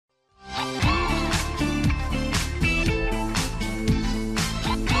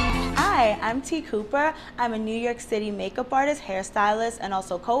Hi, I'm T. Cooper. I'm a New York City makeup artist, hairstylist, and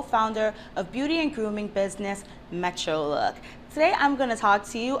also co-founder of beauty and grooming business Metro Look. Today I'm going to talk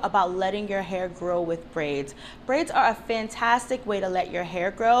to you about letting your hair grow with braids. Braids are a fantastic way to let your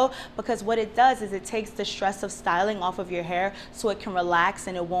hair grow because what it does is it takes the stress of styling off of your hair so it can relax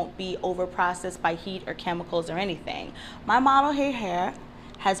and it won't be over-processed by heat or chemicals or anything. My model hair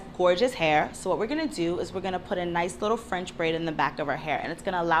has gorgeous hair, so what we're gonna do is we're gonna put a nice little French braid in the back of her hair, and it's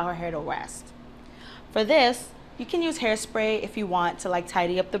gonna allow her hair to rest. For this, you can use hairspray if you want to like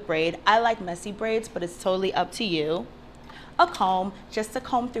tidy up the braid. I like messy braids, but it's totally up to you. A comb, just to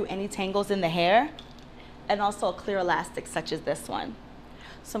comb through any tangles in the hair, and also a clear elastic such as this one.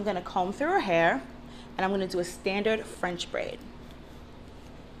 So I'm gonna comb through her hair, and I'm gonna do a standard French braid.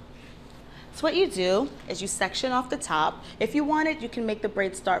 So what you do is you section off the top. If you wanted, you can make the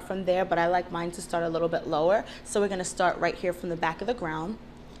braid start from there, but I like mine to start a little bit lower. So we're gonna start right here from the back of the ground.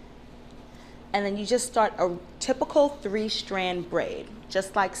 And then you just start a typical 3-strand braid,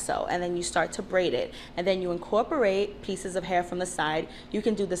 just like so. And then you start to braid it. And then you incorporate pieces of hair from the side. You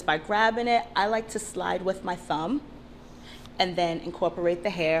can do this by grabbing it. I like to slide with my thumb and then incorporate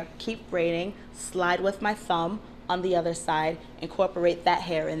the hair, keep braiding, slide with my thumb on the other side, incorporate that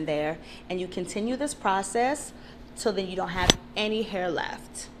hair in there, and you continue this process till then you don't have any hair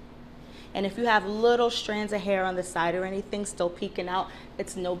left. And if you have little strands of hair on the side or anything still peeking out,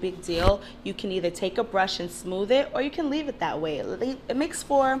 it's no big deal. You can either take a brush and smooth it, or you can leave it that way. It makes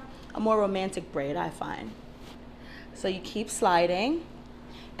for a more romantic braid, I find. So you keep sliding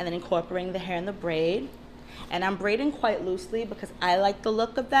and then incorporating the hair in the braid. And I'm braiding quite loosely because I like the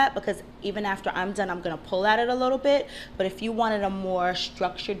look of that, because even after I'm done, I'm gonna pull at it a little bit. But if you wanted a more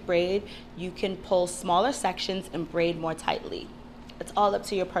structured braid, you can pull smaller sections and braid more tightly. It's all up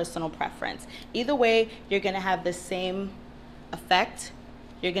to your personal preference. Either way, you're gonna have the same effect.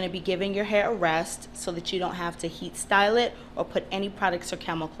 You're gonna be giving your hair a rest so that you don't have to heat style it or put any products or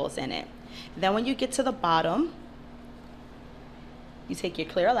chemicals in it. Then when you get to the bottom, you take your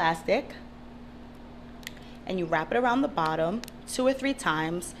clear elastic, and you wrap it around the bottom 2 or 3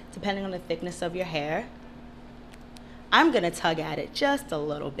 times, depending on the thickness of your hair. I'm gonna tug at it just a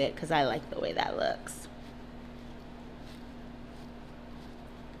little bit because I like the way that looks.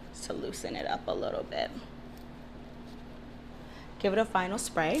 To loosen it up a little bit. Give it a final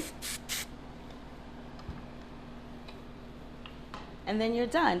spray. And then you're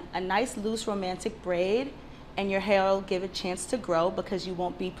done. A nice loose romantic braid, and your hair will give a chance to grow because you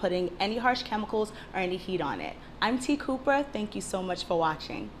won't be putting any harsh chemicals or any heat on it. I'm T. Cooper. Thank you so much for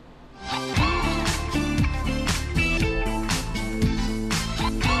watching.